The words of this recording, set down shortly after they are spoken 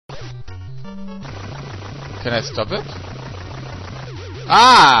Can I stop it?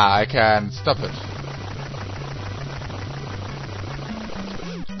 Ah, I can stop it.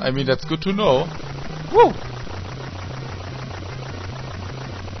 I mean, that's good to know. Woo!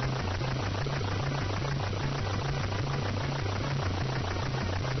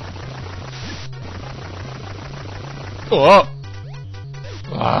 Oh!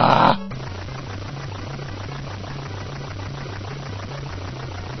 Ah!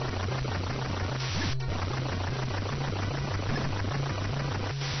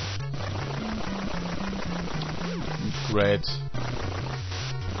 Great.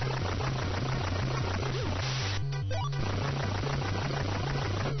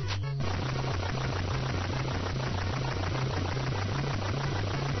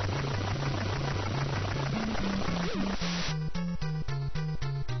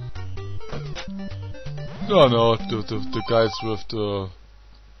 No, no, the guys with the...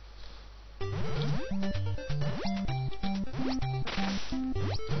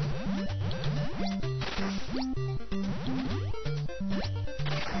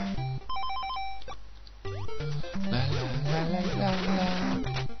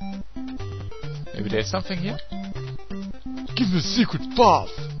 Maybe there's something here? Give me a secret path!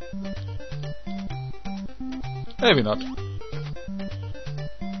 Maybe not.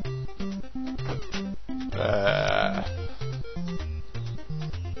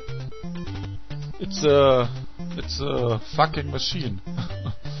 It's a fucking machine.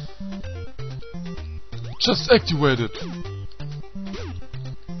 Just activate it.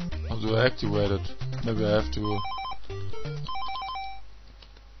 How do I activate it? Maybe I have to...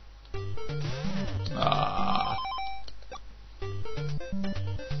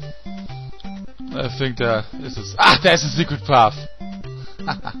 I think there is a... there's a secret path!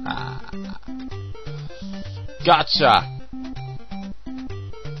 Gotcha!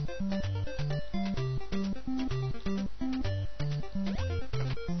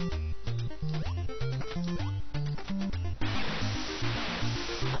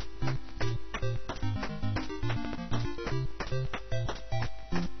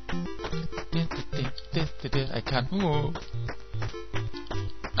 I can't move.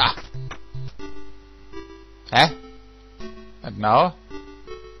 Huh? And now?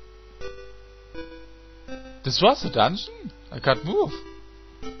 This was a dungeon? I can't move.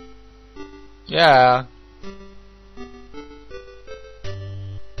 Yeah.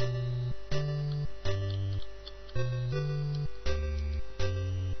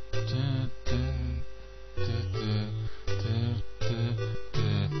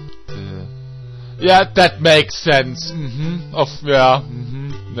 Yeah, that makes sense.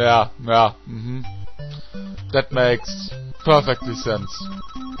 That makes perfectly sense.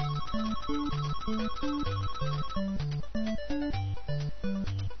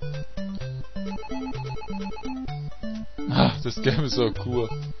 This game is so cool.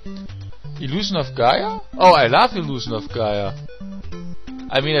 Illusion of Gaia? Oh, I love Illusion of Gaia.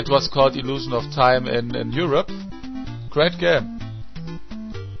 I mean, it was called Illusion of Time in Europe. Great game.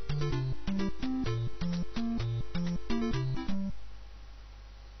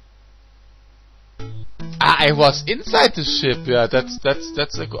 I was inside the ship. Yeah, that's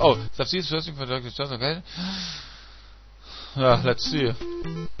a oh, succeeds searching for Dr. Johnson. Okay. Let's see.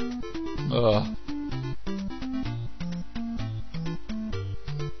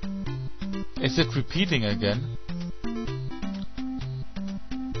 Is it repeating again?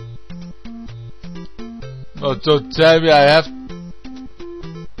 Oh, don't tell me I have...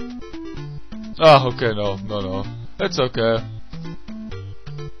 Oh, okay, no. It's okay.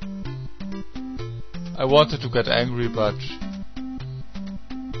 I wanted to get angry, but...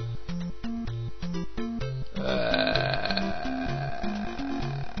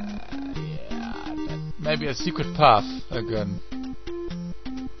 yeah, maybe a secret path again.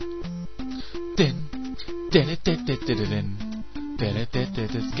 This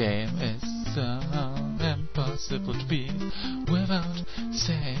game is so impossible to beat without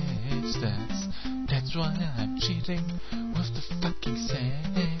save stats. That's why I'm cheating with the fucking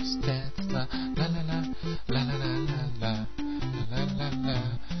save stats. La la la la la la la la la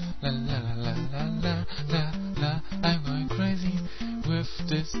la la la la la. I'm going crazy with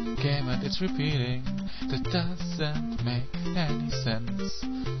this game and it's repeating. That doesn't make any sense.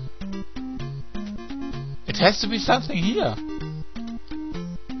 It has to be something here.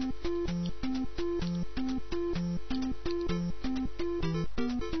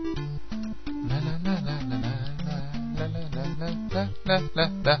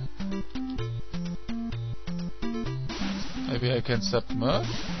 Maybe I can submerge?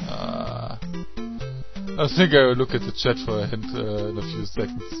 I think I will look at the chat for a hint in a few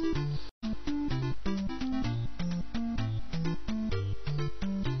seconds.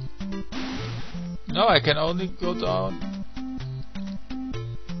 No, I can only go down.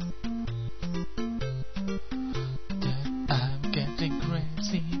 I'm getting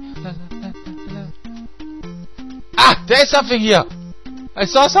crazy. La, la, la, la. Ah! There's something here! I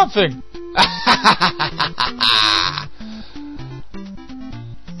saw something!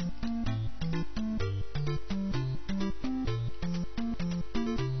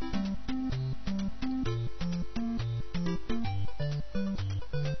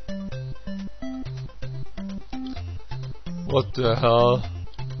 What the hell?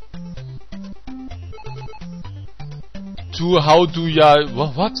 How do ya...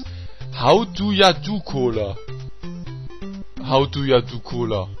 What? How do ya do cola? How do ya do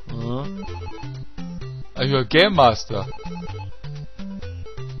cola? Huh? Are you a game master?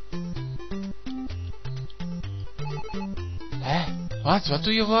 Hä? What? What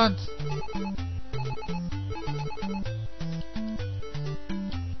do you want?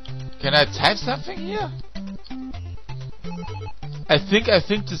 Can I type something here? I think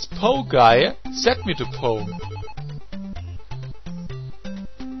this Poe guy sent me to Poe.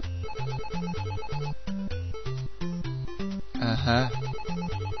 Uh-huh.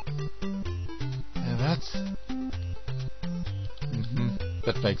 What?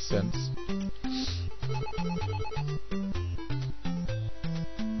 That makes sense.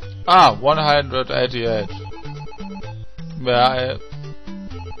 Ah, 188. Yeah,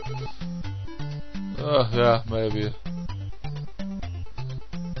 yeah, maybe.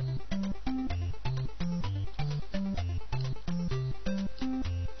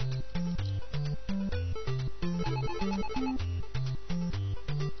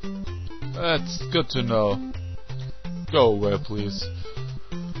 That's good to know. Go away, please.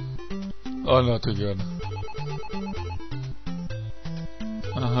 Oh, not again.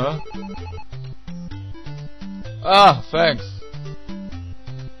 Uh-huh. Ah, thanks.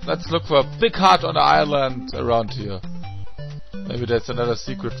 Let's look for a big heart on the island around here. Maybe there's another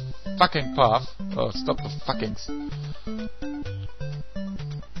secret fucking path. Oh, stop the fuckings.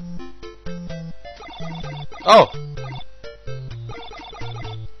 Oh!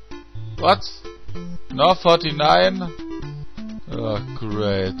 What? No, 49? Oh,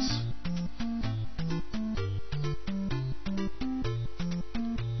 great.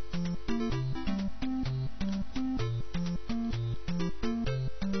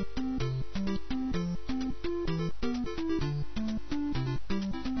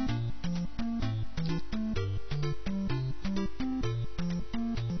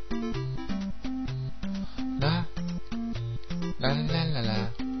 La la la la la.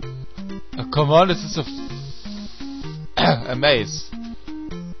 Oh, come on, this is a maze.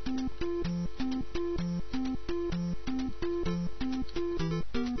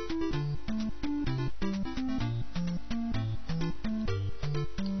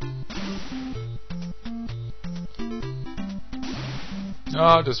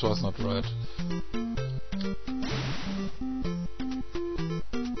 Ah, this was not right.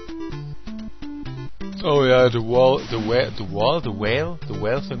 Oh yeah, the whale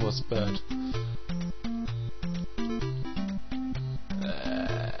thing was bad.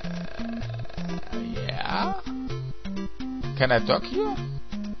 Yeah? Can I dock here?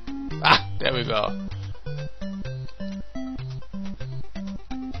 Ah, there we go.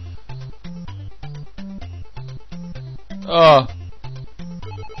 Oh.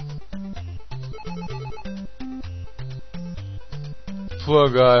 Poor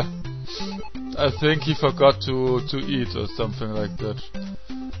guy. I think he forgot to eat or something like that.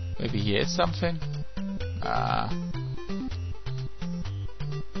 Maybe he ate something? Ah.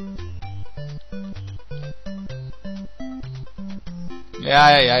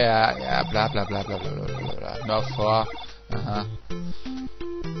 Yeah, blah blah blah blah blah blah blah blah. No, for. Uh-huh.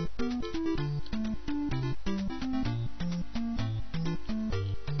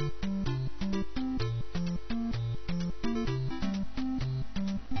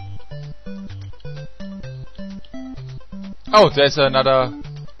 Oh, there's another.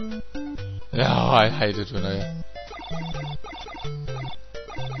 Yeah, I hate it when I.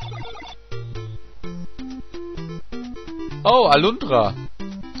 Oh, Alundra.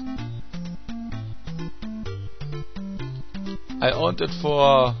 I owned it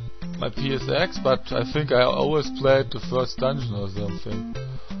for my PSX, but I think I always played the first dungeon or something.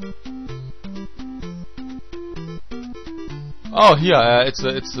 Oh, here, it's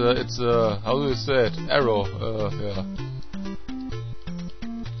a, how do you say it? Arrow, yeah.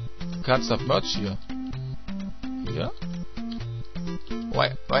 Can't submerge here. Here?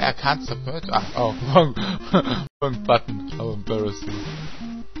 Why I can't submerge? Ah, oh, wrong button. How embarrassing.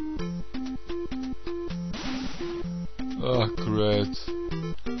 Oh, great.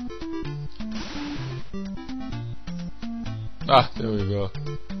 Ah, there we go.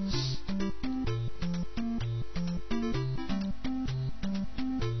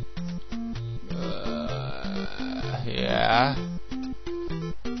 Yeah.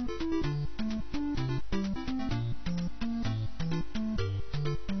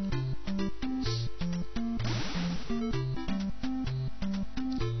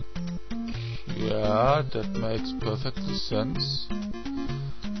 Yeah, that makes perfectly sense.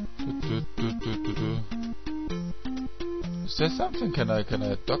 Is there something? Can I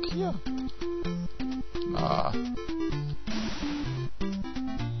dock here? Ah.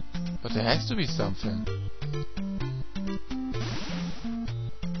 But there has to be something.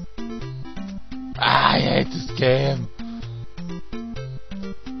 Ah, I hate this game.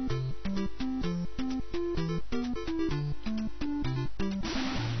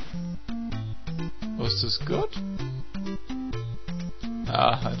 Was this good?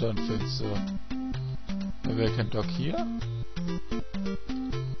 Ah, I don't think so. Maybe I can dock here?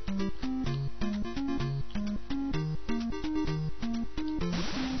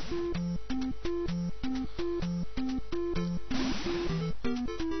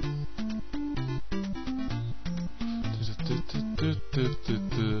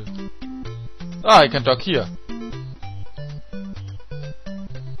 Ah, I can dock here.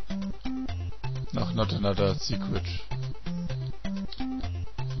 No, not another secret.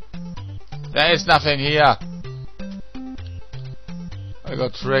 There is nothing here. I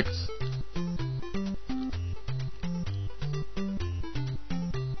got tricked.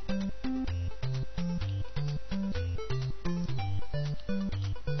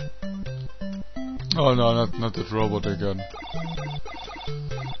 Oh no, not that robot again.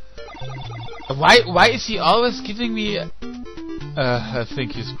 Why is he always giving me... I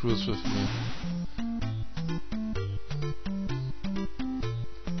think he screws with me.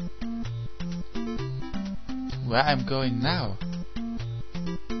 Where I'm going now?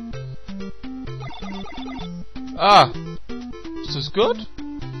 Ah! Is this good?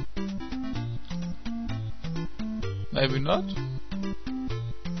 Maybe not?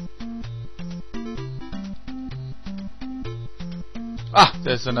 Ah!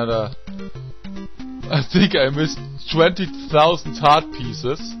 There's another... I think I missed 20,000 heart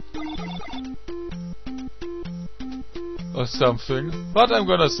pieces. Or something. But I'm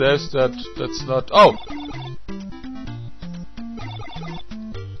gonna say that that's not... Oh!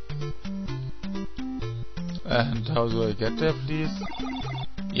 And how do I get there, please?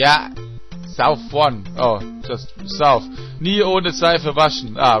 Yeah! South 1. Oh, just south. Nie ohne Seife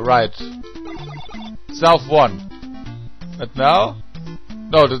waschen. Ah, right. South 1. And now?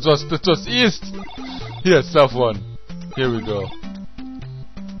 No, that was east! Here, South 1. Here we go.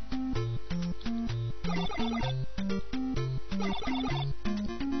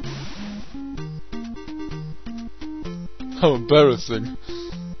 How embarrassing.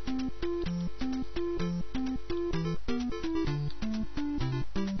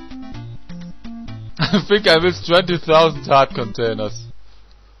 I think I missed 20,000 heart containers.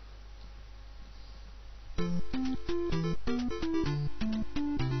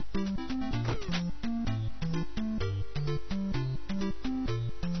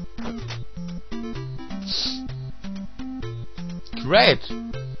 Great!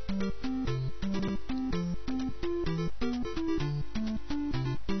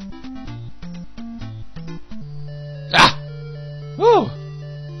 Ah! Woo!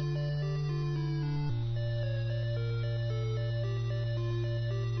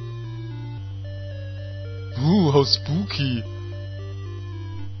 Ooh, how spooky!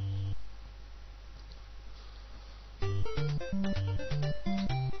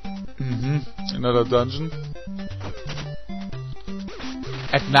 Another dungeon.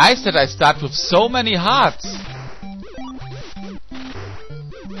 And nice that I start with so many hearts.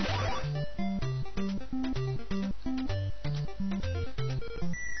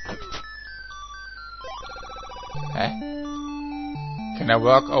 Eh? Can I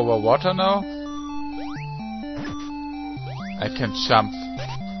walk over water now? I can jump.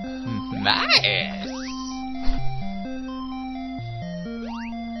 Nice!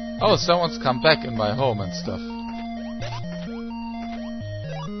 Oh, someone's come back in my home and stuff.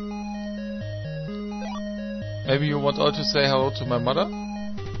 Maybe you want all to say hello to my mother?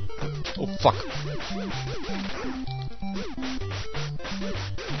 Oh, fuck.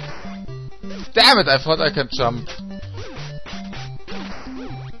 Damn it, I thought I could jump.